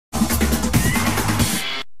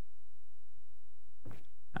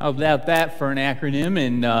How about that for an acronym?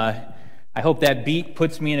 And I hope that beat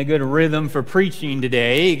puts me in a good rhythm for preaching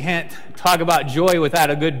today. You can't talk about joy without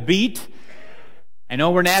a good beat. I know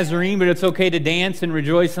we're Nazarene, but it's okay to dance and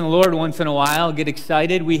rejoice in the Lord once in a while. Get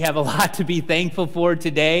excited. We have a lot to be thankful for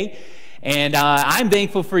today. And I'm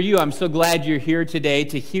thankful for you. I'm so glad you're here today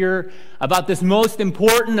to hear about this most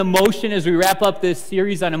important emotion as we wrap up this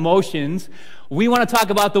series on emotions. We want to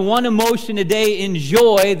talk about the one emotion today in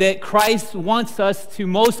joy that Christ wants us to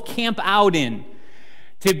most camp out in,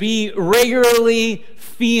 to be regularly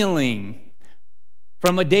feeling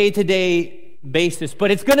from a day-to-day basis.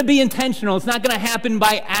 But it's going to be intentional. It's not going to happen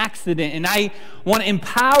by accident. And I want to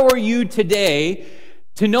empower you today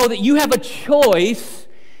to know that you have a choice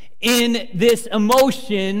in this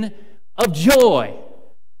emotion of joy.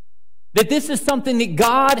 That this is something that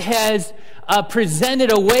God has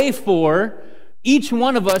presented a way for each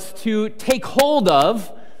one of us to take hold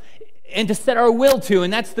of and to set our will to.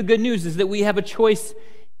 And that's the good news, is that we have a choice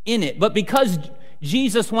in it. But because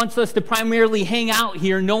Jesus wants us to primarily hang out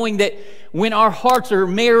here, knowing that when our hearts are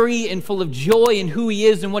merry and full of joy in who He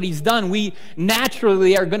is and what He's done, we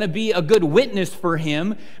naturally are going to be a good witness for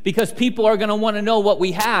Him, because people are going to want to know what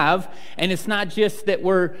we have. And it's not just that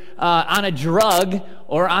we're on a drug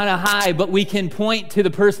or on a high, but we can point to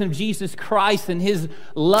the person of Jesus Christ and His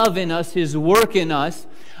love in us, His work in us.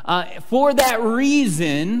 For that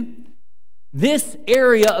reason, this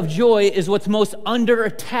area of joy is what's most under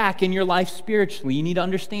attack in your life spiritually. You need to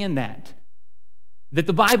understand that. That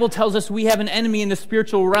the Bible tells us we have an enemy in the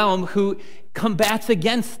spiritual realm who combats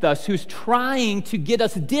against us, who's trying to get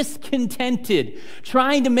us discontented,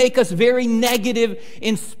 trying to make us very negative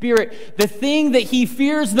in spirit. The thing that he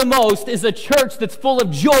fears the most is a church that's full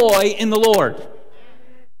of joy in the Lord.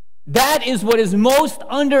 That is what is most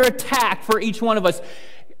under attack for each one of us.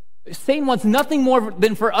 Satan wants nothing more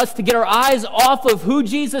than for us to get our eyes off of who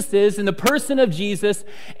Jesus is and the person of Jesus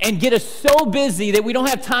and get us so busy that we don't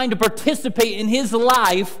have time to participate in His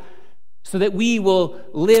life, so that we will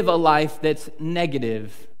live a life that's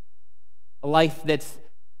negative, a life that's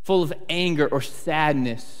full of anger or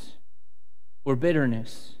sadness or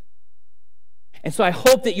bitterness. And so I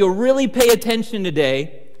hope that you'll really pay attention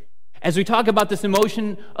today as we talk about this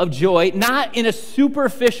emotion of joy, not in a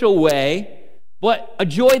superficial way, but a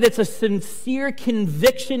joy that's a sincere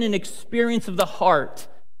conviction and experience of the heart.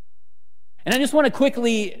 And I just want to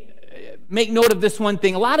quickly make note of this one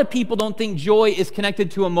thing. A lot of people don't think joy is connected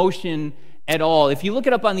to emotion at all. If you look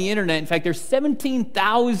it up on the internet, in fact, there's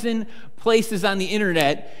 17,000 places on the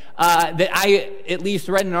internet that I at least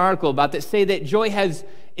read an article about that say that joy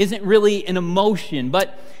isn't really an emotion.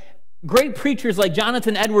 But great preachers like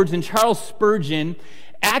Jonathan Edwards and Charles Spurgeon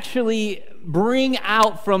actually bring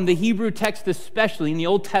out from the Hebrew text, especially in the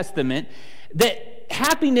Old Testament, that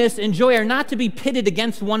happiness and joy are not to be pitted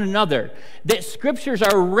against one another, that scriptures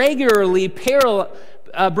are regularly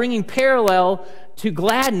bringing parallel to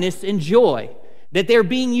gladness and joy, that they're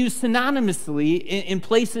being used synonymously in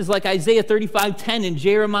places like Isaiah 35:10 and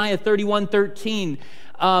Jeremiah 31:13.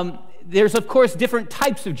 There's, of course, different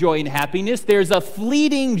types of joy and happiness. There's a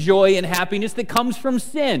fleeting joy and happiness that comes from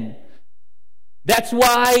sin. That's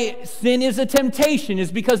why sin is a temptation,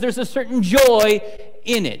 is because there's a certain joy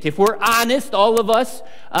in it. If we're honest, all of us,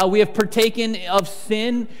 we have partaken of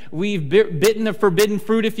sin. We've bitten the forbidden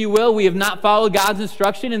fruit, if you will. We have not followed God's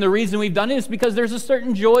instruction, and the reason we've done it is because there's a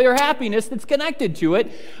certain joy or happiness that's connected to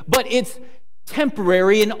it, but it's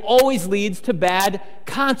temporary and always leads to bad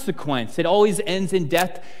consequence. It always ends in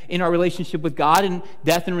death in our relationship with God and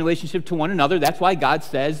death in relationship to one another. That's why God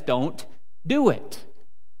says, don't do it.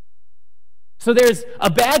 So there's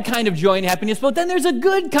a bad kind of joy and happiness, but then there's a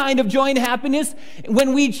good kind of joy and happiness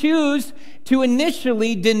when we choose to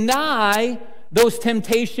initially deny those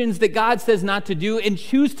temptations that God says not to do and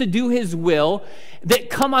choose to do His will,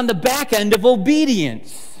 that come on the back end of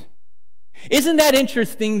obedience. Isn't that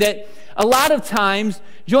interesting that a lot of times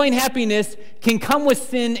joy and happiness can come with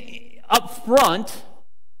sin up front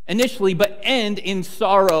initially, but end in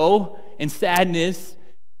sorrow and sadness,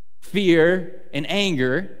 fear and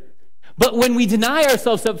anger? But when we deny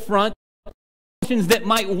ourselves up front, emotions that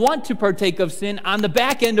might want to partake of sin, on the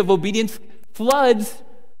back end of obedience,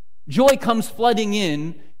 joy comes flooding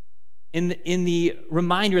in the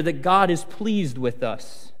reminder that God is pleased with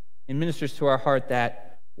us and ministers to our heart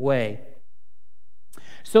that way.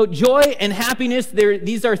 So joy and happiness,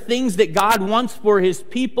 these are things that God wants for His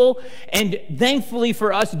people, and thankfully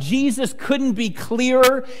for us, Jesus couldn't be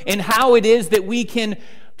clearer in how it is that we can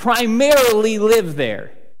primarily live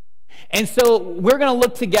there. And so we're going to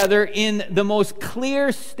look together in the most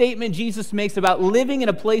clear statement Jesus makes about living in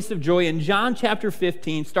a place of joy in John chapter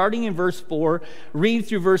 15, starting in verse 4, read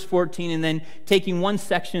through verse 14, and then taking one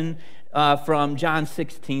section from John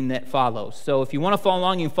 16 that follows. So if you want to follow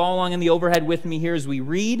along, you can follow along in the overhead with me here as we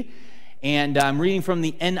read. And I'm reading from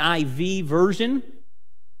the NIV version,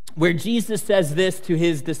 where Jesus says this to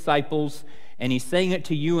his disciples, and he's saying it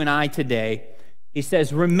to you and I today. He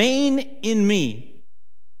says, "Remain in me,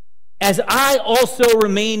 as I also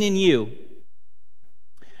remain in you.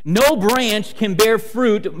 No branch can bear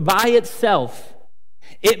fruit by itself.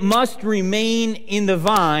 It must remain in the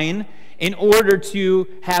vine in order to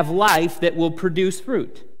have life that will produce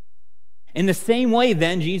fruit. In the same way,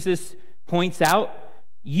 then," Jesus points out,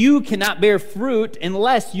 "you cannot bear fruit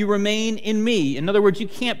unless you remain in me." In other words, you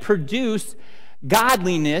can't produce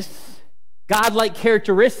godliness, godlike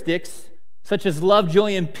characteristics, such as love,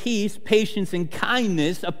 joy, and peace, patience, and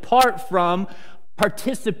kindness, apart from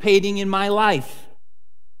participating in my life,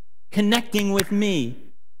 connecting with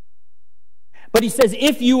me. But he says,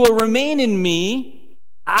 if you will remain in me,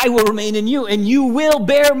 I will remain in you, and you will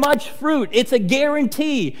bear much fruit. It's a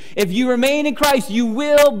guarantee. If you remain in Christ, you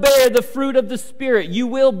will bear the fruit of the Spirit. You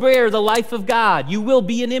will bear the life of God. You will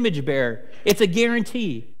be an image bearer. It's a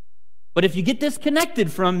guarantee. But if you get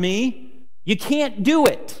disconnected from me, you can't do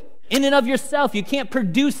it. In and of yourself, you can't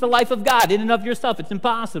produce the life of God in and of yourself. It's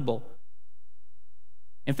impossible.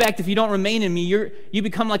 In fact, if you don't remain in me, you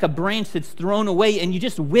become like a branch that's thrown away and you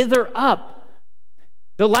just wither up.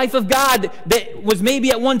 The life of God that was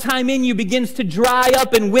maybe at one time in you begins to dry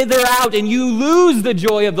up and wither out, and you lose the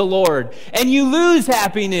joy of the Lord, and you lose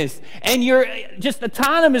happiness, and you're just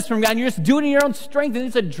autonomous from God, and you're just doing it in your own strength, and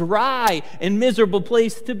it's a dry and miserable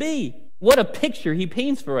place to be. What a picture he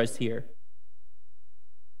paints for us here.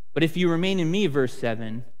 But if you remain in me, verse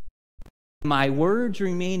 7, my words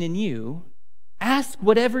remain in you, ask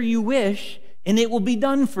whatever you wish, and it will be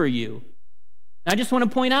done for you. Now, I just want to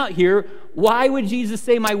point out here, why would Jesus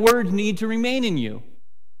say my words need to remain in you?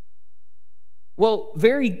 Well,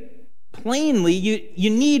 very plainly, you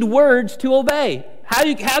need words to obey.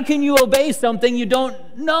 How can you obey something you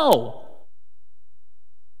don't know?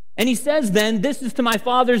 And he says then, this is to my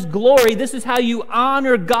Father's glory. This is how you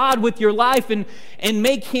honor God with your life and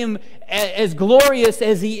make him as glorious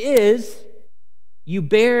as he is. You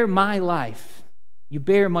bear my life. You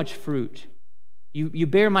bear much fruit. You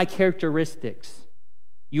bear my characteristics.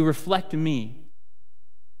 You reflect me.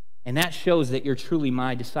 And that shows that you're truly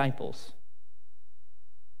my disciples.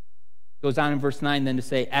 Goes on in verse 9 then to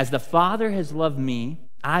say, as the Father has loved me,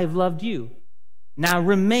 I've loved you. Now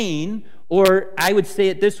remain, or I would say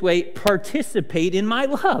it this way, participate in my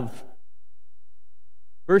love.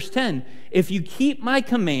 Verse 10, if you keep my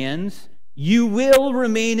commands, you will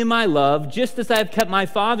remain in my love, just as I have kept my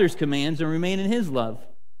Father's commands and remain in his love.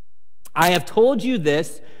 I have told you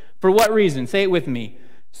this, for what reason? Say it with me.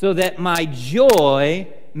 So that my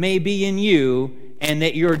joy may be in you, and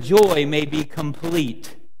that your joy may be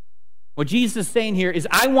complete. What Jesus is saying here is,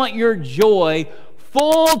 I want your joy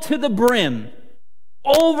full to the brim,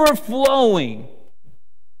 overflowing.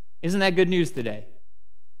 Isn't that good news today?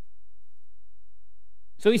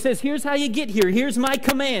 So he says, here's how you get here. Here's my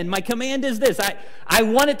command. My command is this. I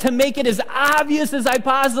want it to make it as obvious as I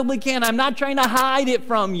possibly can. I'm not trying to hide it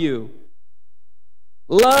from you.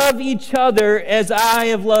 Love each other as I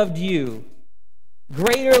have loved you.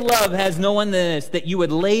 Greater love has no one than this, that you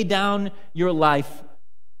would lay down your life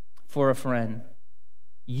for a friend.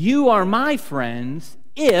 You are my friends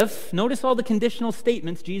if, notice all the conditional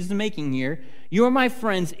statements Jesus is making here, you are my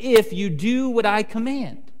friends if you do what I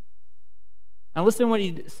command. Now listen to what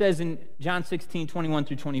he says in John 16, 21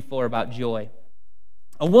 through 24 about joy.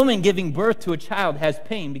 A woman giving birth to a child has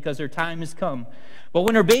pain because her time has come. But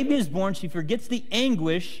when her baby is born, she forgets the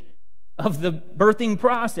anguish of the birthing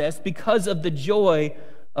process because of the joy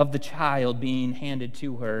of the child being handed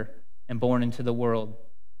to her and born into the world.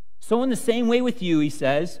 So in the same way with you, he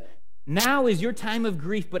says, now is your time of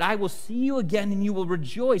grief, but I will see you again and you will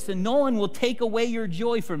rejoice, and no one will take away your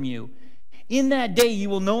joy from you. In that day you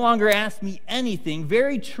will no longer ask me anything.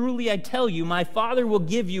 Very truly I tell you, my Father will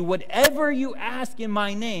give you whatever you ask in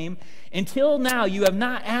my name. Until now you have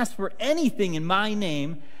not asked for anything in my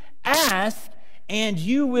name. Ask and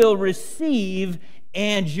you will receive,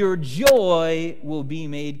 and your joy will be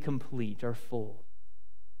made complete or full.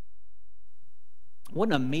 What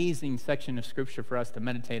an amazing section of Scripture for us to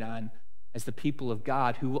meditate on as the people of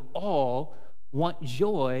God who all want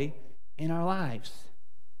joy in our lives.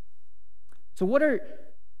 So what are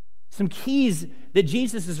some keys that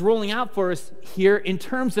Jesus is rolling out for us here in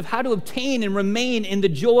terms of how to obtain and remain in the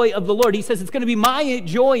joy of the Lord. He says it's going to be my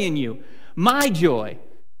joy in you, my joy.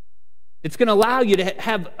 It's going to allow you to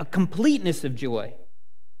have a completeness of joy.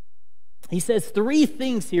 He says three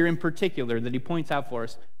things here in particular that he points out for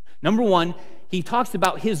us. Number one, he talks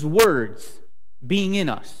about his words being in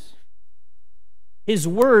us. His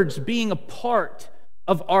words being a part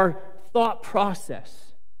of our thought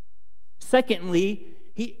process. Secondly,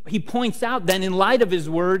 he points out then, in light of his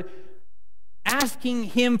word, asking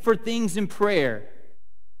him for things in prayer.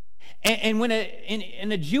 And when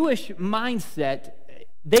in a Jewish mindset,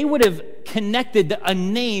 they would have connected a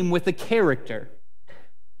name with a character.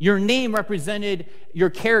 Your name represented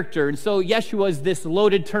your character. And so Yeshua is this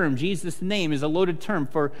loaded term. Jesus' name is a loaded term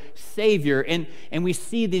for Savior. And we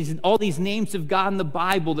see all these names of God in the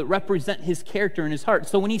Bible that represent his character and his heart.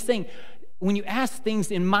 So when he's saying, when you ask things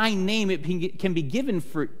in my name, it can be given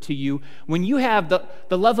to you. When you have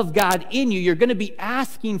the love of God in you, you're going to be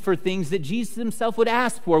asking for things that Jesus himself would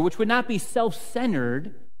ask for, which would not be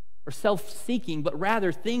self-centered or self-seeking, but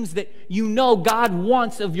rather things that you know God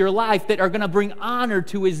wants of your life that are going to bring honor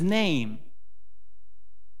to his name.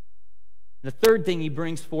 The third thing he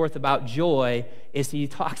brings forth about joy is he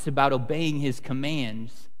talks about obeying his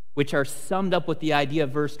commands, which are summed up with the idea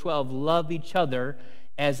of verse 12, love each other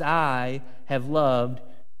as I have loved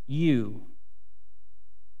you.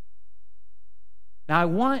 Now I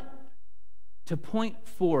want to point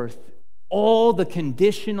forth all the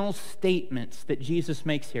conditional statements that Jesus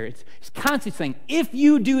makes here. It's constantly saying, if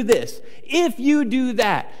you do this, if you do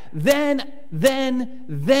that,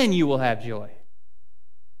 then you will have joy.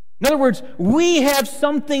 In other words, we have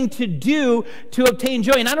something to do to obtain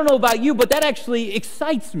joy. And I don't know about you, but that actually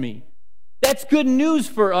excites me. That's good news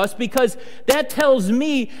for us because that tells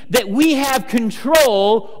me that we have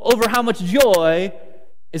control over how much joy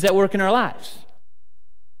is at work in our lives.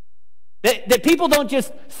 That people don't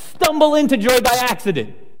just stumble into joy by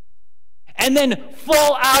accident and then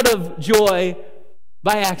fall out of joy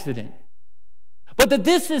by accident. But that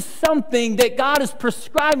this is something that God is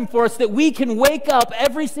prescribing for us, that we can wake up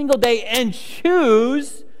every single day and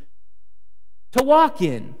choose to walk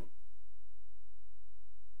in.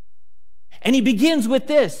 And he begins with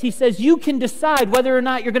this. He says, you can decide whether or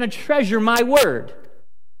not you're going to treasure my word.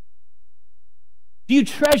 Do you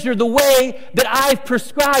treasure the way that I've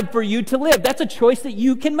prescribed for you to live? That's a choice that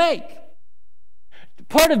you can make.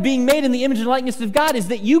 Part of being made in the image and likeness of God is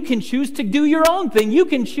that you can choose to do your own thing. You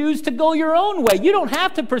can choose to go your own way. You don't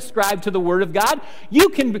have to prescribe to the Word of God. You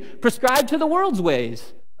can prescribe to the world's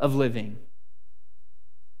ways of living.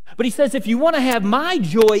 But he says, if you want to have my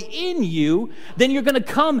joy in you, then you're going to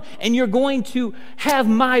come and you're going to have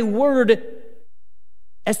my word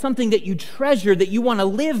as something that you treasure, that you want to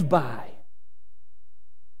live by.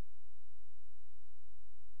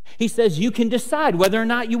 He says, you can decide whether or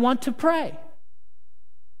not you want to pray.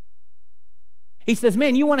 He says,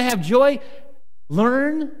 man, you want to have joy?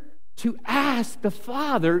 Learn to ask the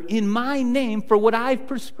Father in my name for what I've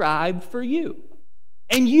prescribed for you.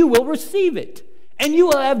 And you will receive it. And you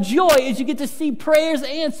will have joy as you get to see prayers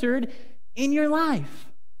answered in your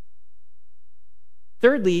life.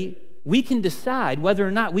 Thirdly, we can decide whether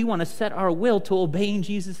or not we want to set our will to obeying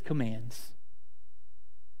Jesus' commands.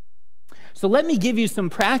 So let me give you some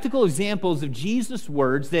practical examples of Jesus'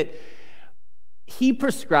 words that he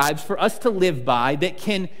prescribes for us to live by that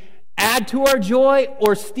can add to our joy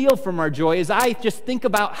or steal from our joy as I just think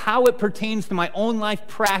about how it pertains to my own life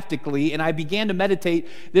practically. And I began to meditate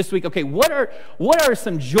this week, okay, what are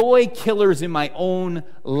some joy killers in my own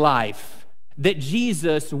life that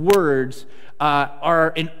Jesus' words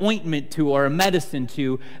are an ointment to or a medicine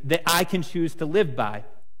to that I can choose to live by?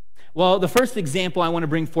 Well, the first example I want to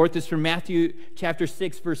bring forth is from Matthew chapter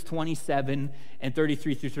 6, verse 27 and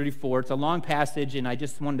 33 through 34. It's a long passage, and I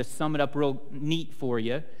just wanted to sum it up real neat for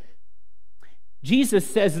you. Jesus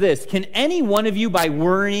says this, can any one of you, by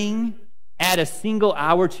worrying, add a single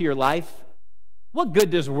hour to your life? What good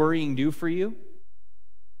does worrying do for you?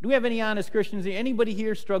 Do we have any honest Christians here? Anybody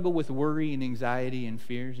here struggle with worry and anxiety and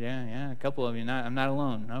fears? Yeah, a couple of you. I'm not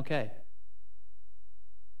alone. Okay.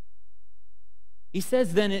 He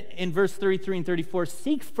says then in verse 33 and 34,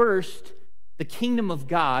 seek first the kingdom of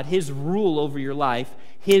God, his rule over your life,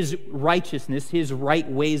 his righteousness, his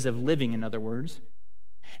right ways of living, in other words.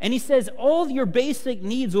 And he says all your basic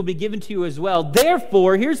needs will be given to you as well.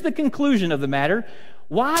 Therefore, here's the conclusion of the matter.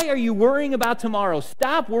 Why are you worrying about tomorrow?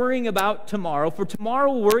 Stop worrying about tomorrow, for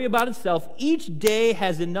tomorrow will worry about itself. Each day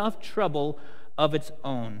has enough trouble of its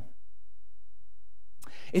own.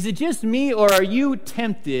 Is it just me, or are you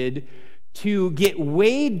tempted to get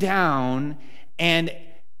weighed down and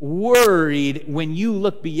worried when you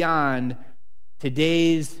look beyond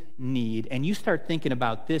today's need and you start thinking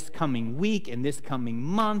about this coming week and this coming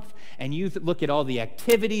month, and you look at all the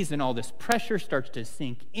activities and all this pressure starts to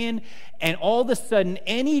sink in, and all of a sudden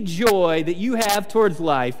any joy that you have towards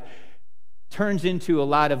life turns into a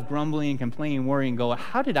lot of grumbling and complaining and worrying, go,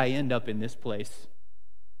 how did I end up in this place?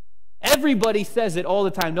 Everybody says it all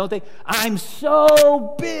the time, don't they? I'm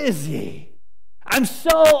so busy. I'm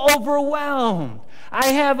so overwhelmed. I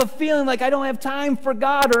have a feeling like I don't have time for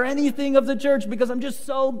God or anything of the church because I'm just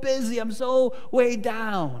so busy. I'm so weighed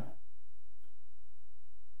down.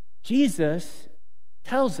 Jesus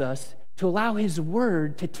tells us to allow his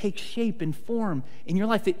word to take shape and form in your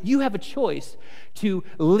life, that you have a choice to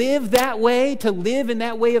live that way, to live in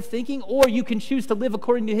that way of thinking, or you can choose to live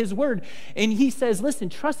according to his word. And he says, listen,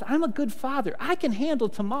 trust, I'm a good father. I can handle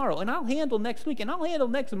tomorrow, and I'll handle next week, and I'll handle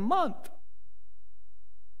next month.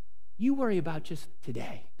 You worry about just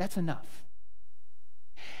today. That's enough.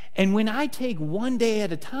 And when I take one day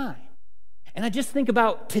at a time, and I just think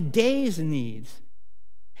about today's needs,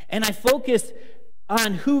 and I focus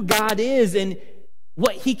on who God is and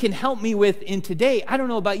what he can help me with in today, I don't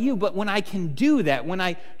know about you, but when I can do that, when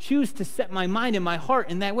I choose to set my mind and my heart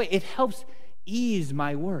in that way, it helps ease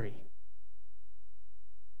my worry.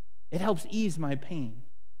 It helps ease my pain.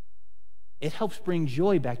 It helps bring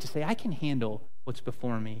joy back to say, I can handle what's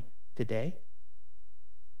before me today.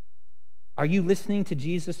 Are you listening to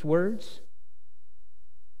Jesus' words?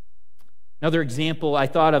 Another example I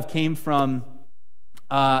thought of came from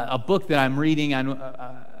a book that I'm reading on,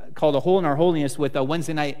 called A Hole in Our Holiness with a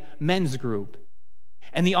Wednesday night men's group.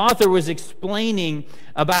 And the author was explaining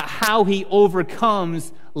about how he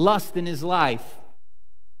overcomes lust in his life,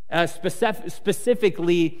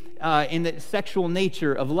 specifically in the sexual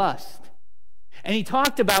nature of lust. And he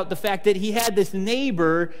talked about the fact that he had this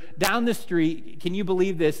neighbor down the street. Can you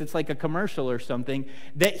believe this? It's like a commercial or something.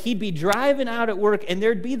 That he'd be driving out at work, and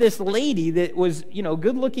there'd be this lady that was,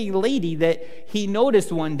 good-looking lady that he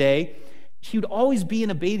noticed one day. She would always be in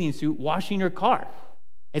a bathing suit washing her car.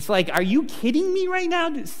 It's like, are you kidding me right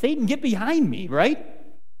now? Satan, get behind me, right?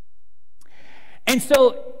 And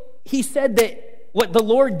so he said that what the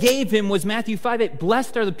Lord gave him was Matthew 5:8,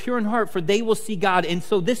 blessed are the pure in heart, for they will see God. And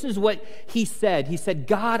so this is what he said. He said,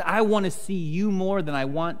 God, I want to see you more than I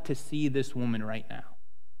want to see this woman right now.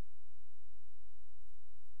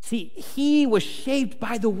 See, he was shaped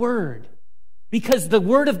by the Word. Because the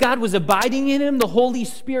Word of God was abiding in him, the Holy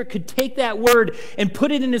Spirit could take that Word and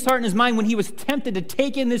put it in his heart and his mind when he was tempted to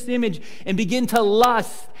take in this image and begin to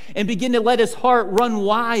lust and begin to let his heart run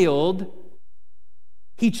wild.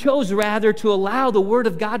 He chose rather to allow the Word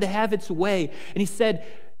of God to have its way. And he said,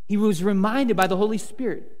 he was reminded by the Holy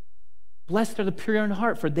Spirit, blessed are the pure in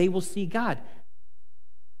heart, for they will see God.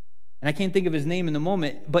 And I can't think of his name in the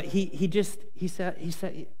moment, but he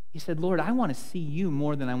said, Lord, I want to see you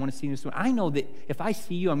more than I want to see this woman. I know that if I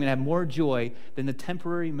see you, I'm going to have more joy than the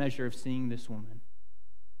temporary measure of seeing this woman.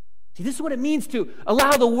 See, this is what it means to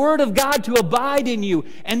allow the Word of God to abide in you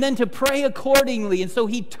and then to pray accordingly. And so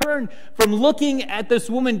he turned from looking at this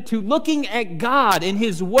woman to looking at God and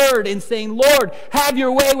his Word and saying, Lord, have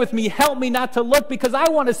your way with me. Help me not to look because I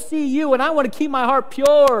want to see you and I want to keep my heart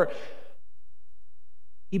pure.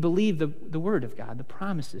 He believed the Word of God, the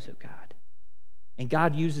promises of God. And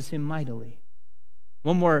God uses him mightily.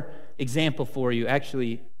 One more example for you,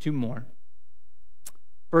 actually two more.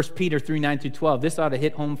 1 Peter 3:9-12. This ought to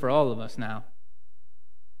hit home for all of us now.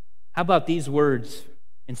 How about these words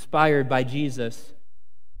inspired by Jesus?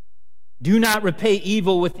 Do not repay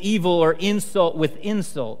evil with evil or insult with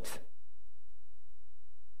insult.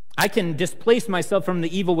 I can displace myself from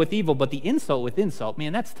the evil with evil, but the insult with insult,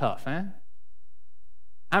 man, that's tough, huh?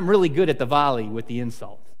 I'm really good at the volley with the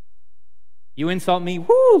insult. You insult me,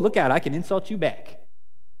 whoo, look out, I can insult you back.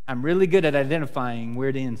 I'm really good at identifying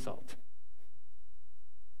where to insult.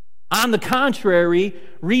 On the contrary,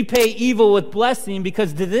 repay evil with blessing,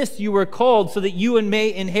 because to this you were called, so that you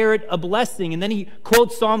may inherit a blessing. And then he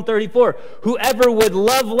quotes Psalm 34, whoever would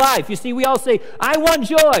love life. You see, we all say, I want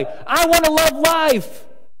joy. I want to love life.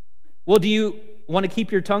 Well, do you want to keep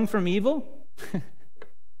your tongue from evil? Do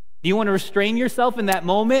you want to restrain yourself in that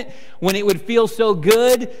moment when it would feel so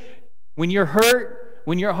good, when you're hurt,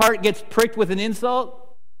 when your heart gets pricked with an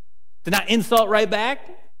insult, to not insult right back?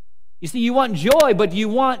 You see, you want joy, but do you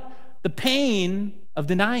want the pain of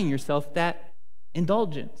denying yourself that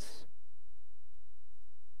indulgence?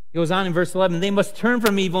 He goes on in verse 11, they must turn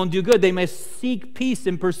from evil and do good. They must seek peace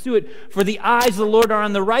and pursue it. For the eyes of the Lord are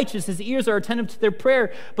on the righteous. His ears are attentive to their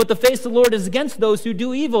prayer. But the face of the Lord is against those who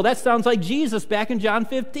do evil. That sounds like Jesus back in John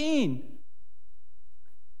 15.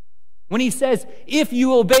 When he says, if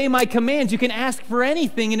you obey my commands, you can ask for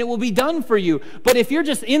anything and it will be done for you. But if you're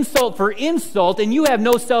just insult for insult and you have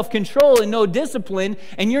no self-control and no discipline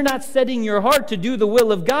and you're not setting your heart to do the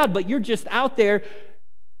will of God, but you're just out there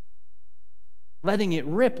letting it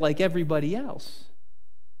rip like everybody else,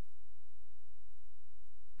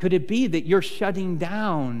 could it be that you're shutting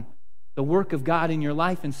down the work of God in your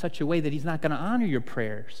life in such a way that he's not going to honor your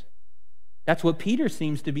prayers? That's what Peter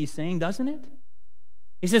seems to be saying, doesn't it?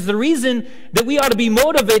 He says the reason that we ought to be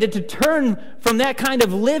motivated to turn from that kind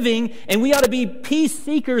of living and we ought to be peace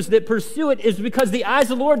seekers that pursue it is because the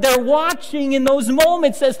eyes of the Lord, they're watching in those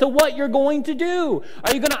moments as to what you're going to do.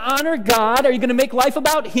 Are you going to honor God? Are you going to make life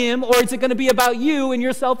about him? Or is it going to be about you and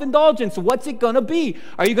your self-indulgence? What's it going to be?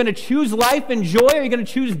 Are you going to choose life and joy? Or are you going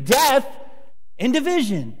to choose death and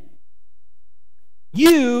division?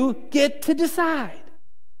 You get to decide.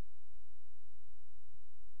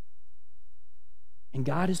 And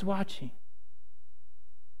God is watching.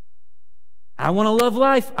 I want to love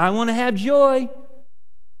life. I want to have joy.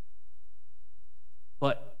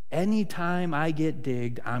 But anytime I get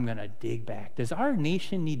digged, I'm going to dig back. Does our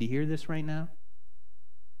nation need to hear this right now?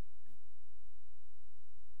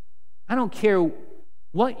 I don't care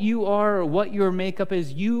what you are or what your makeup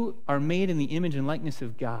is. You are made in the image and likeness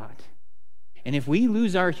of God. And if we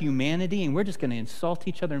lose our humanity and we're just going to insult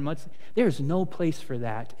each other, there's no place for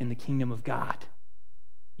that in the kingdom of God.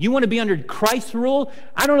 You want to be under Christ's rule?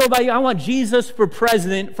 I don't know about you. I want Jesus for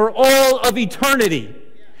president for all of eternity.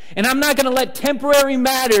 And I'm not going to let temporary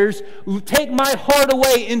matters take my heart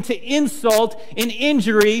away into insult and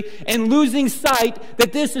injury and losing sight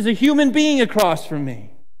that this is a human being across from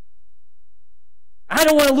me. I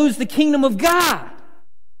don't want to lose the kingdom of God.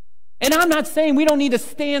 And I'm not saying we don't need to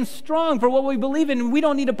stand strong for what we believe in and we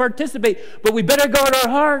don't need to participate, but we better guard our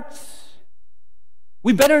hearts.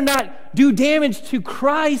 We better not do damage to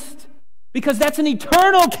Christ because that's an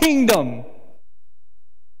eternal kingdom.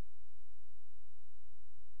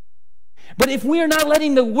 But if we are not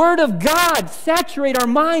letting the Word of God saturate our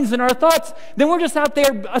minds and our thoughts, then we're just out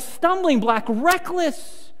there a stumbling block,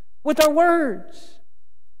 reckless with our words.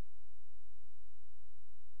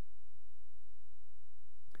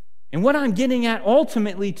 And what I'm getting at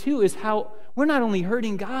ultimately, too, is how we're not only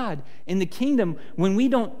hurting God in the kingdom when we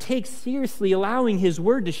don't take seriously allowing His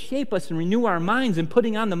Word to shape us and renew our minds and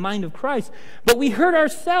putting on the mind of Christ, but we hurt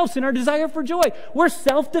ourselves in our desire for joy. We're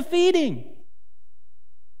self-defeating.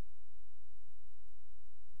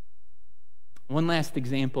 One last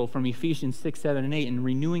example from Ephesians 6, 7, and 8, in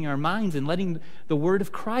renewing our minds and letting the Word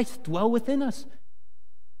of Christ dwell within us.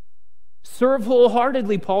 Serve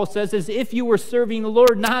wholeheartedly, Paul says, as if you were serving the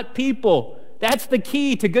Lord, not people. That's the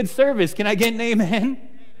key to good service. Can I get an amen?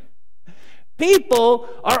 People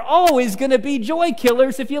are always going to be joy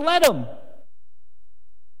killers if you let them.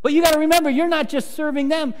 But you got to remember, you're not just serving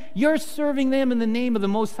them. You're serving them in the name of the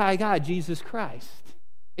Most High God, Jesus Christ.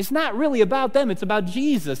 It's not really about them. It's about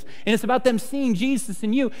Jesus. And it's about them seeing Jesus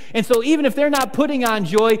in you. And so even if they're not putting on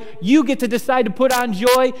joy, you get to decide to put on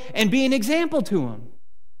joy and be an example to them.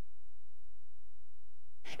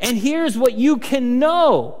 And here's what you can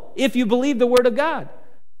know if you believe the Word of God.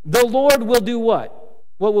 The Lord will do what?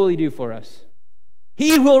 What will He do for us?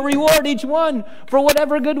 He will reward each one for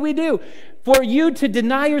whatever good we do. For you to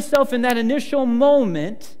deny yourself in that initial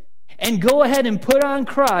moment and go ahead and put on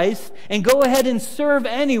Christ and go ahead and serve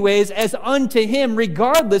anyways as unto Him,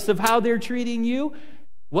 regardless of how they're treating you,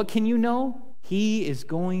 what can you know? He is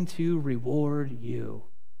going to reward you.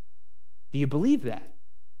 Do you believe that?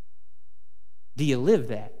 Do you live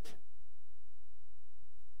that?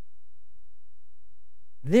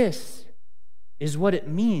 This is what it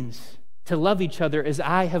means to love each other as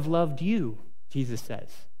I have loved you, Jesus says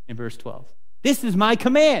in verse 12. This is my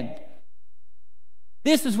command.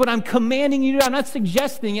 This is what I'm commanding you to do. I'm not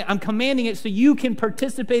suggesting it. I'm commanding it so you can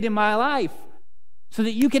participate in my life, so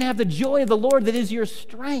that you can have the joy of the Lord that is your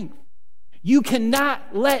strength. You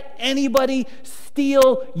cannot let anybody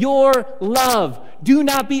steal your love. Do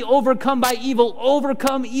not be overcome by evil.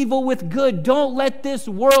 Overcome evil with good. Don't let this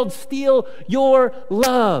world steal your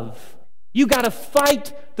love. You got to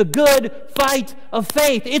fight the good fight of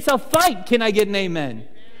faith. It's a fight. Can I get an amen?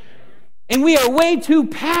 And we are way too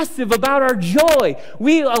passive about our joy.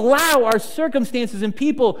 We allow our circumstances and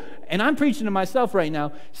people, and I'm preaching to myself right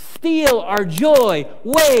now, steal our joy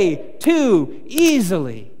way too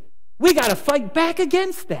easily. We got to fight back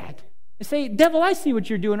against that and say, devil, I see what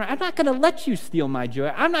you're doing. I'm not going to let you steal my joy.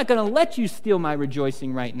 I'm not going to let you steal my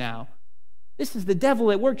rejoicing right now. This is the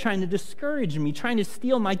devil at work trying to discourage me, trying to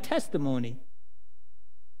steal my testimony.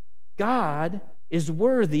 God is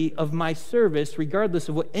worthy of my service regardless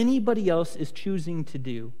of what anybody else is choosing to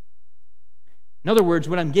do. In other words,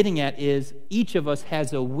 what I'm getting at is each of us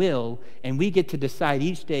has a will, and we get to decide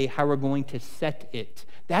each day how we're going to set it.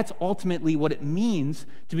 That's ultimately what it means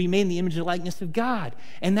to be made in the image and likeness of God.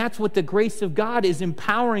 And that's what the grace of God is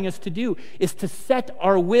empowering us to do, is to set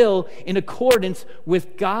our will in accordance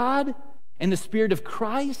with God and the Spirit of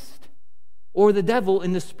Christ, or the devil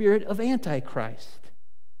in the spirit of Antichrist.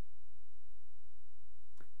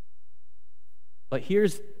 But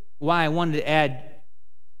here's why I wanted to add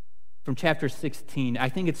from chapter 16. I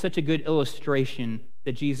think it's such a good illustration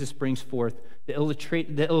that Jesus brings forth, the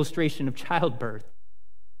illustration of childbirth.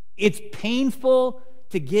 It's painful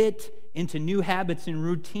to get into new habits and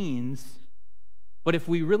routines, but if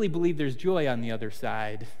we really believe there's joy on the other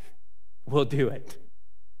side, we'll do it.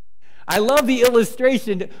 I love the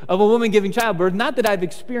illustration of a woman giving childbirth. Not that I've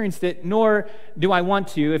experienced it, nor do I want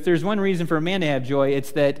to. If there's one reason for a man to have joy,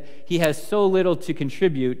 it's that he has so little to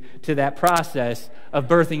contribute to that process of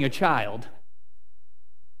birthing a child.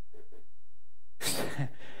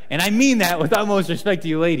 And I mean that with utmost respect to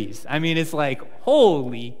you ladies. I mean, it's like,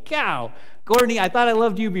 holy cow. Courtney, I thought I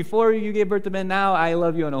loved you before you gave birth to men. Now I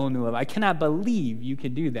love you on a whole new level. I cannot believe you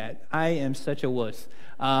can do that. I am such a wuss.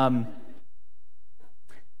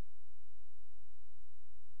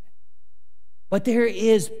 But there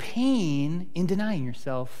is pain in denying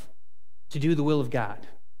yourself to do the will of God.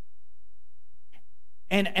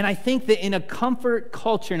 And I think that in a comfort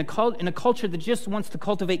culture, in a culture that just wants to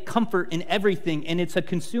cultivate comfort in everything, and it's a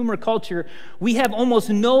consumer culture, we have almost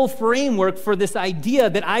no framework for this idea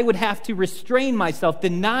that I would have to restrain myself,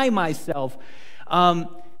 deny myself,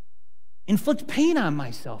 inflict pain on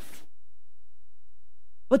myself.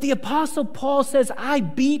 But the Apostle Paul says, I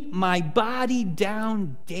beat my body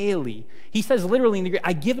down daily. He says literally in the Greek,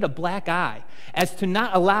 I give it a black eye, as to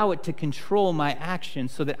not allow it to control my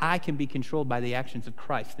actions so that I can be controlled by the actions of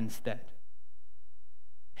Christ instead.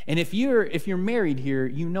 And if you're married here,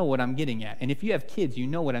 you know what I'm getting at. And if you have kids, you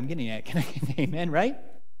know what I'm getting at. Can I get an amen, right?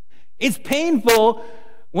 It's painful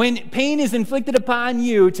when pain is inflicted upon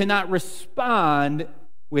you to not respond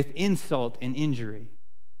with insult and injury.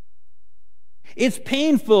 It's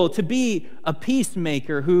painful to be a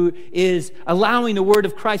peacemaker who is allowing the word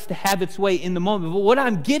of Christ to have its way in the moment. But what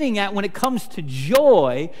I'm getting at when it comes to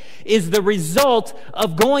joy is the result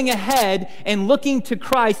of going ahead and looking to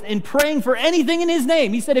Christ and praying for anything in His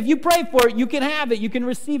name. He said, if you pray for it, you can have it, you can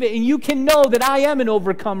receive it, and you can know that I am an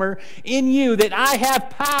overcomer in you, that I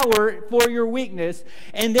have power for your weakness.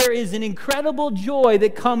 And there is an incredible joy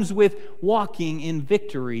that comes with walking in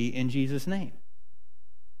victory in Jesus' name.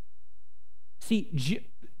 See,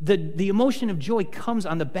 the emotion of joy comes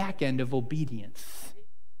on the back end of obedience,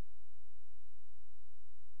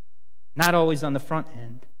 not always on the front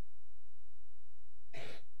end.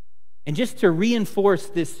 And just to reinforce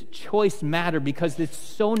this choice matter, because it's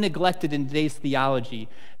so neglected in today's theology,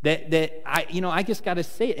 that I just got to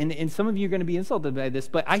say it, and some of you are going to be insulted by this,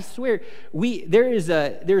 but I swear there's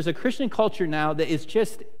a Christian culture now that is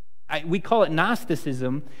just, we call it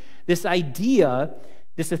Gnosticism, this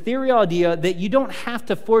ethereal idea that you don't have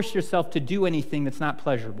to force yourself to do anything that's not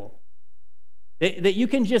pleasurable. That you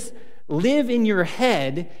can just live in your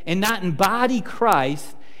head and not embody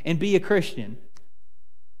Christ and be a Christian.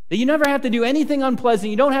 That you never have to do anything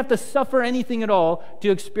unpleasant. You don't have to suffer anything at all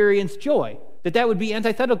to experience joy. That would be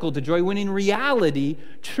antithetical to joy, when in reality,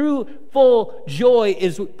 true, full joy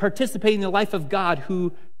is participating in the life of God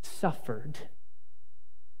who suffered.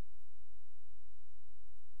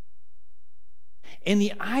 And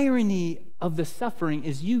the irony of the suffering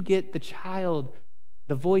is you get the child,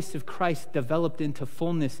 the voice of Christ, developed into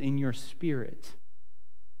fullness in your spirit,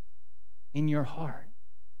 in your heart.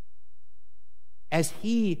 As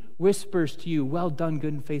He whispers to you, well done,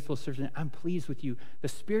 good and faithful servant, I'm pleased with you. The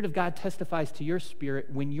Spirit of God testifies to your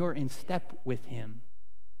spirit when you're in step with Him.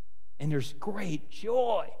 And there's great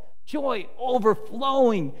joy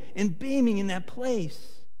overflowing and beaming in that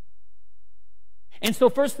place. And so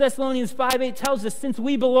 1 Thessalonians 5:8 tells us, since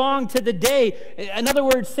we belong to the day, in other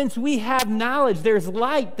words, since we have knowledge, there's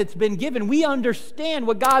light that's been given. We understand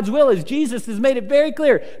what God's will is. Jesus has made it very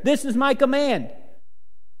clear. This is my command.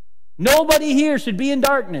 Nobody here should be in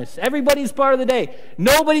darkness. Everybody's part of the day.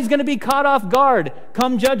 Nobody's going to be caught off guard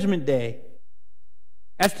come Judgment Day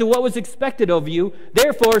as to what was expected of you.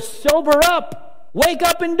 Therefore, sober up. Wake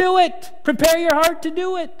up and do it. Prepare your heart to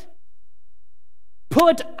do it.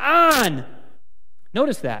 Put on.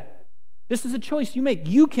 Notice that. This is a choice you make.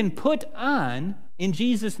 You can put on, in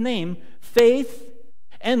Jesus' name, faith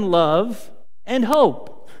and love and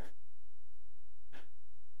hope.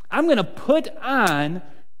 I'm going to put on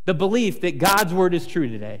the belief that God's word is true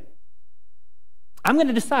today. I'm going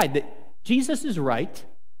to decide that Jesus is right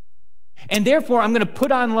And therefore, I'm going to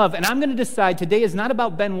put on love, and I'm going to decide today is not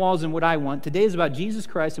about Ben Walls and what I want. Today is about Jesus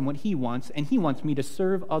Christ and what he wants, and he wants me to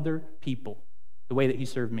serve other people the way that he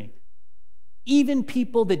served me. Even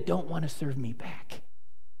people that don't want to serve me back.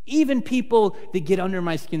 Even people that get under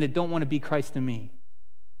my skin that don't want to be Christ in me.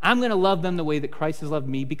 I'm going to love them the way that Christ has loved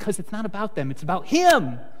me because it's not about them. It's about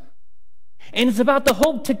him. And it's about the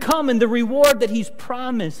hope to come and the reward that he's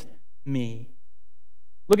promised me.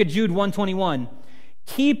 Look at Jude 1:21.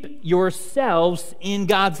 Keep yourselves in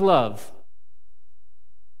God's love.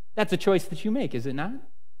 That's a choice that you make, is it not?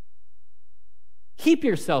 Keep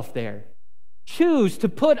yourself there. Choose to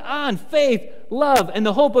put on faith, love, and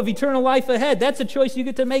the hope of eternal life ahead. That's a choice you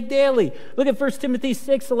get to make daily. Look at 1 Timothy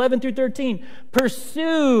 6:11-13.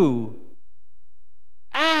 Pursue,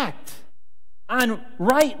 act on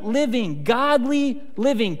right living, godly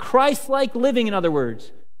living, Christ-like living, in other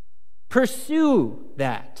words. Pursue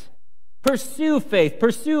that. Pursue faith,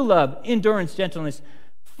 pursue love, endurance, gentleness.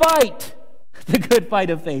 Fight the good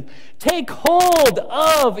fight of faith. Take hold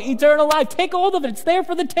of eternal life. Take hold of it. It's there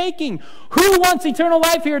for the taking. Who wants eternal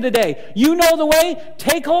life here today? You know the way.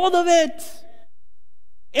 Take hold of it.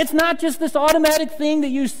 It's not just this automatic thing that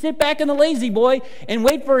you sit back in the lazy boy and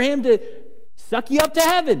wait for him to suck you up to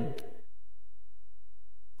heaven.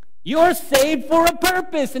 You're saved for a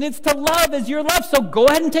purpose, and it's to love as you're loved. So go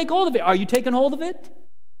ahead and take hold of it. Are you taking hold of it?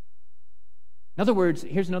 In other words,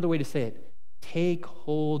 here's another way to say it. Take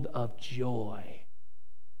hold of joy.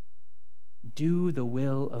 Do the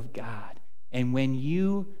will of God. And when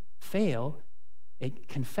you fail,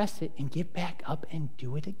 confess it and get back up and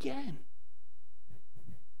do it again.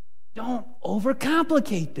 Don't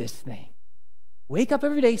overcomplicate this thing. Wake up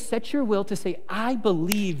every day, set your will to say, I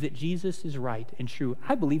believe that Jesus is right and true.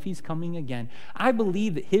 I believe he's coming again. I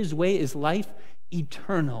believe that his way is life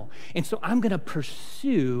eternal. And so I'm going to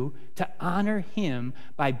pursue to honor him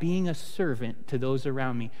by being a servant to those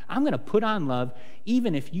around me. I'm going to put on love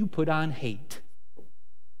even if you put on hate.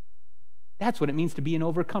 That's what it means to be an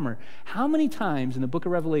overcomer. How many times in the book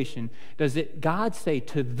of Revelation does God say,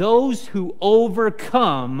 to those who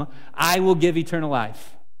overcome, I will give eternal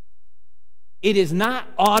life? It is not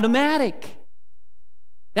automatic.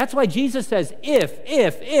 That's why Jesus says, if,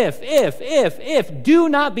 do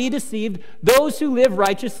not be deceived. Those who live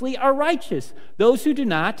righteously are righteous. Those who do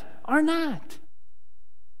not are not.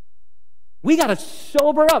 We got to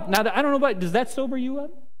sober up. Now, I don't know about, does that sober you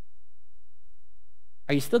up?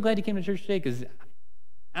 Are you still glad you came to church today? Because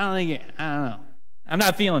I don't know. I'm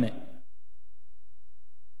not feeling it.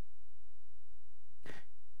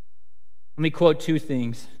 Let me quote two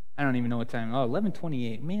things. I don't even know what time. Oh,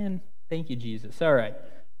 11:28. Man, thank you, Jesus. All right.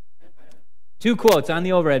 Two quotes on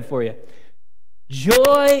the overhead for you.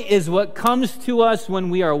 Joy is what comes to us when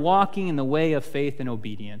we are walking in the way of faith and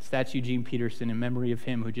obedience. That's Eugene Peterson in memory of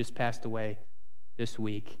him who just passed away this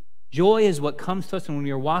week. Joy is what comes to us when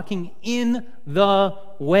we are walking in the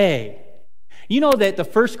way. You know that the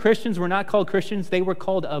first Christians were not called Christians. They were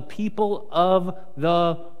called a people of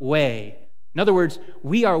the way. In other words,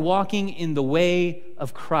 we are walking in the way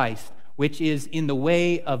of Christ, which is in the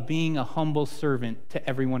way of being a humble servant to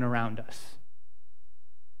everyone around us.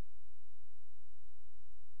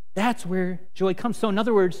 That's where joy comes. So in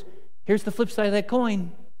other words, here's the flip side of that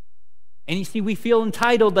coin. And you see, we feel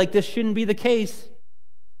entitled like this shouldn't be the case.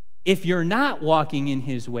 If you're not walking in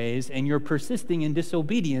his ways and you're persisting in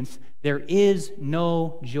disobedience, there is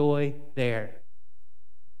no joy there.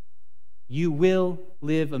 You will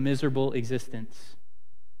live a miserable existence.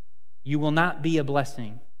 You will not be a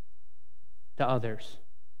blessing to others.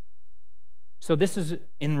 So this is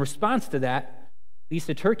in response to that,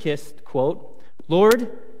 Lisa Turkist quote,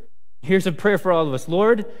 Lord, here's a prayer for all of us.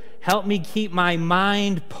 Lord, help me keep my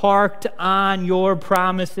mind parked on your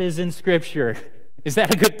promises in Scripture. Is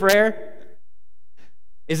that a good prayer?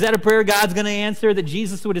 Is that a prayer God's going to answer that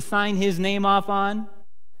Jesus would assign his name off on?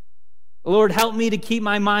 Lord, help me to keep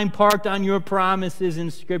my mind parked on your promises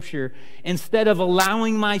in Scripture instead of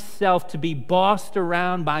allowing myself to be bossed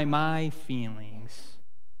around by my feelings.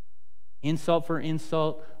 Insult for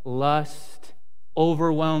insult, lust,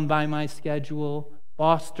 overwhelmed by my schedule,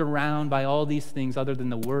 bossed around by all these things other than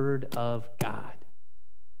the Word of God.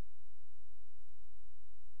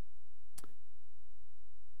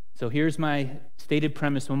 So here's my stated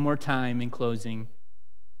premise one more time in closing.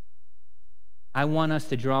 I want us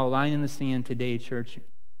to draw a line in the sand today, church,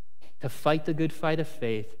 to fight the good fight of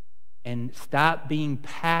faith and stop being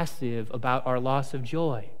passive about our loss of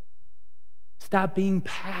joy. Stop being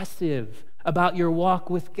passive about your walk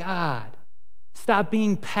with God. Stop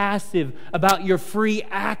being passive about your free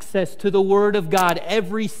access to the Word of God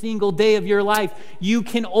every single day of your life. You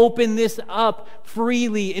can open this up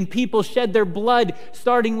freely, and people shed their blood,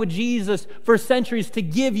 starting with Jesus, for centuries to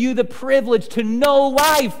give you the privilege to know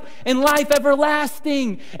life and life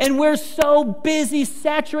everlasting. And we're so busy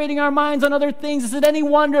saturating our minds on other things. Is it any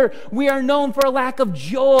wonder we are known for a lack of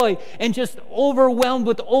joy and just overwhelmed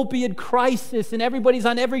with opioid crisis, and everybody's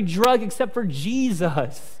on every drug except for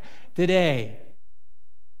Jesus today?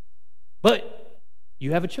 But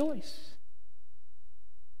you have a choice.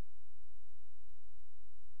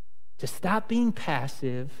 To stop being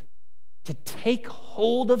passive, to take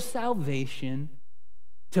hold of salvation,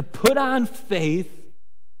 to put on faith,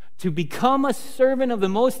 to become a servant of the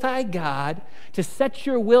Most High God, to set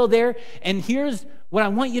your will there. And here's what I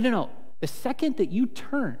want you to know. The second that you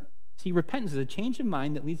turn, see, repentance is a change of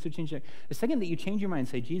mind that leads to a change of mind. The second that you change your mind and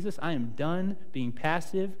say, Jesus, I am done being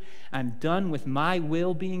passive. I'm done with my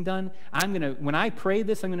will being done. When I pray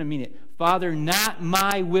this, I'm going to mean it. Father, not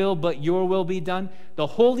my will, but your will be done. The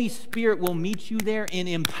Holy Spirit will meet you there and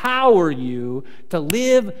empower you to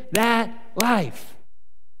live that life.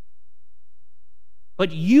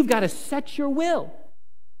 But you've got to set your will.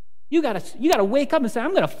 You got to wake up and say,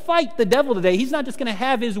 I'm going to fight the devil today. He's not just going to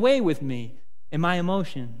have his way with me and my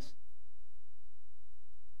emotions.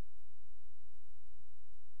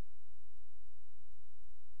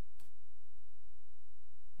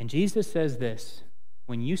 And Jesus says this,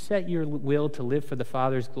 when you set your will to live for the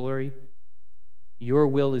Father's glory, your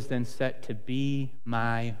will is then set to be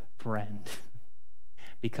my friend.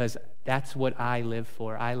 Because that's what I live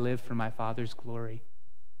for. I live for my Father's glory.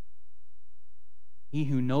 He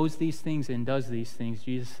who knows these things and does these things,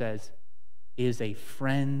 Jesus says, is a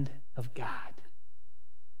friend of God.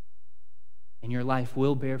 And your life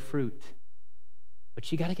will bear fruit.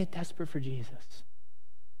 But you got to get desperate for Jesus.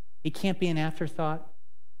 He can't be an afterthought.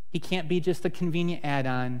 He can't be just a convenient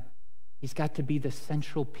add-on. He's got to be the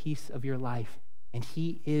central piece of your life. And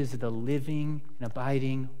he is the living and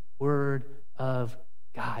abiding Word of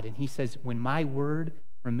God. And he says, when my word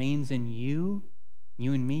remains in you,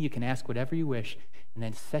 you and me, you can ask whatever you wish, and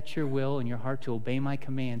then set your will and your heart to obey my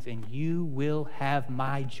commands, and you will have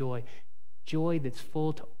my joy. Joy that's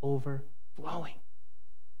full to overflowing.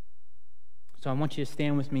 So I want you to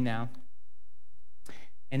stand with me now.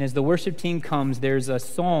 And as the worship team comes, there's a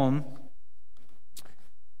Psalm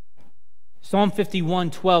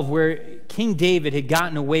 51:12, where King David had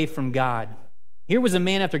gotten away from God. Here was a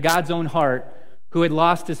man after God's own heart who had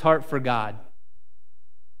lost his heart for God.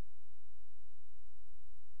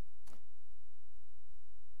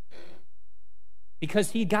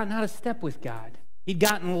 Because he'd gotten out of step with God. He'd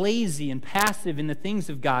gotten lazy and passive in the things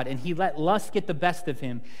of God, and he let lust get the best of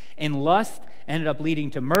him. And lust ended up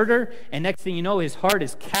leading to murder, and next thing you know, his heart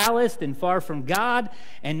is calloused and far from God,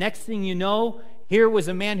 and next thing you know, here was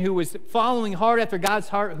a man who was following hard after God's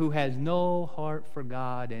heart who has no heart for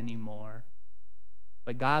God anymore.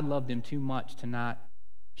 But God loved him too much to not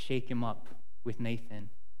shake him up with Nathan.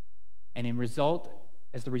 And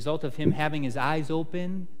as the result of him having his eyes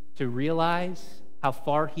open to realize how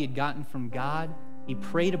far he had gotten from God, he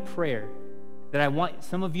prayed a prayer that I want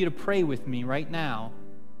some of you to pray with me right now.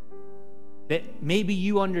 That maybe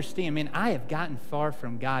you understand, man, I have gotten far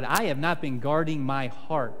from God. I have not been guarding my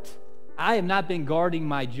heart. I have not been guarding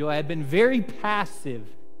my joy. I've been very passive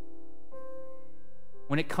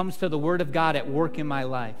when it comes to the Word of God at work in my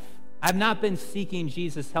life. I've not been seeking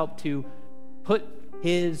Jesus' help to put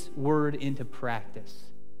his Word into practice.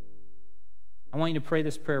 I want you to pray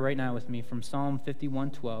this prayer right now with me from Psalm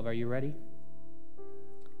 51:12. Are you ready?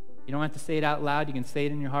 You don't have to say it out loud. You can say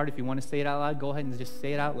it in your heart. If you want to say it out loud, go ahead and just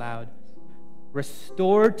say it out loud.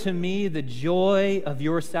 Restore to me the joy of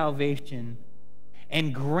your salvation,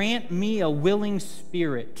 and grant me a willing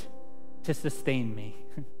spirit to sustain me.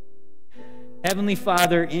 Heavenly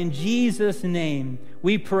Father, in Jesus' name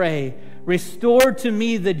we pray, restore to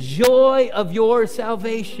me the joy of your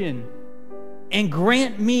salvation, and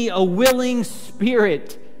grant me a willing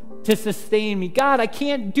spirit to sustain me. God, I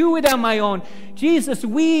can't do it on my own. Jesus,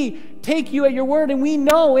 we take you at your word, and we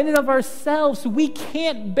know in and of ourselves we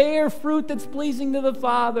can't bear fruit that's pleasing to the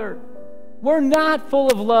Father. We're not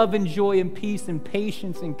full of love and joy and peace and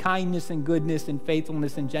patience and kindness and goodness and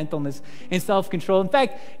faithfulness and gentleness and self-control. In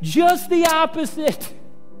fact, just the opposite.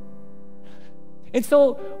 And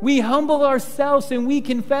so we humble ourselves and we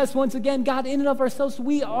confess once again, God, in and of ourselves,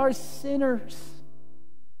 we are sinners.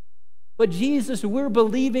 But Jesus, we're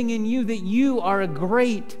believing in you that you are a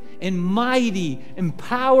great and mighty and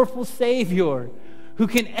powerful Savior who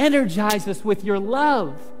can energize us with your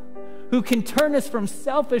love, who can turn us from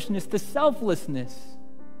selfishness to selflessness.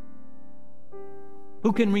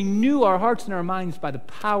 who can renew our hearts and our minds by the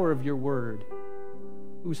power of your word,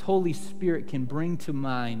 whose Holy Spirit can bring to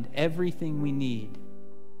mind everything we need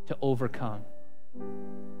to overcome.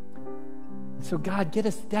 And so, God, get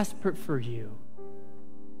us desperate for you.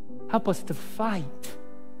 Help us to fight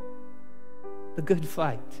the good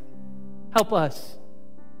fight. Help us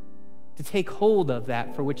to take hold of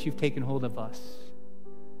that for which you've taken hold of us.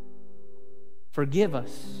 Forgive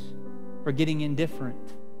us for getting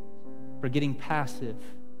indifferent, for getting passive.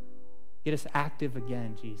 Get us active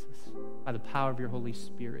again, Jesus, by the power of your Holy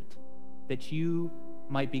Spirit, that you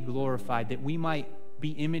might be glorified, that we might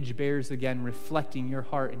be image bearers again, reflecting your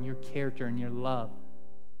heart and your character and your love.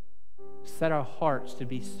 Set our hearts to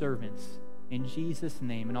be servants. In Jesus'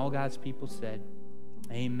 name, and all God's people said,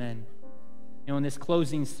 amen. In this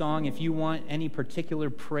closing song, if you want any particular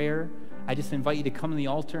prayer, I just invite you to come to the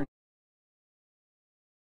altar.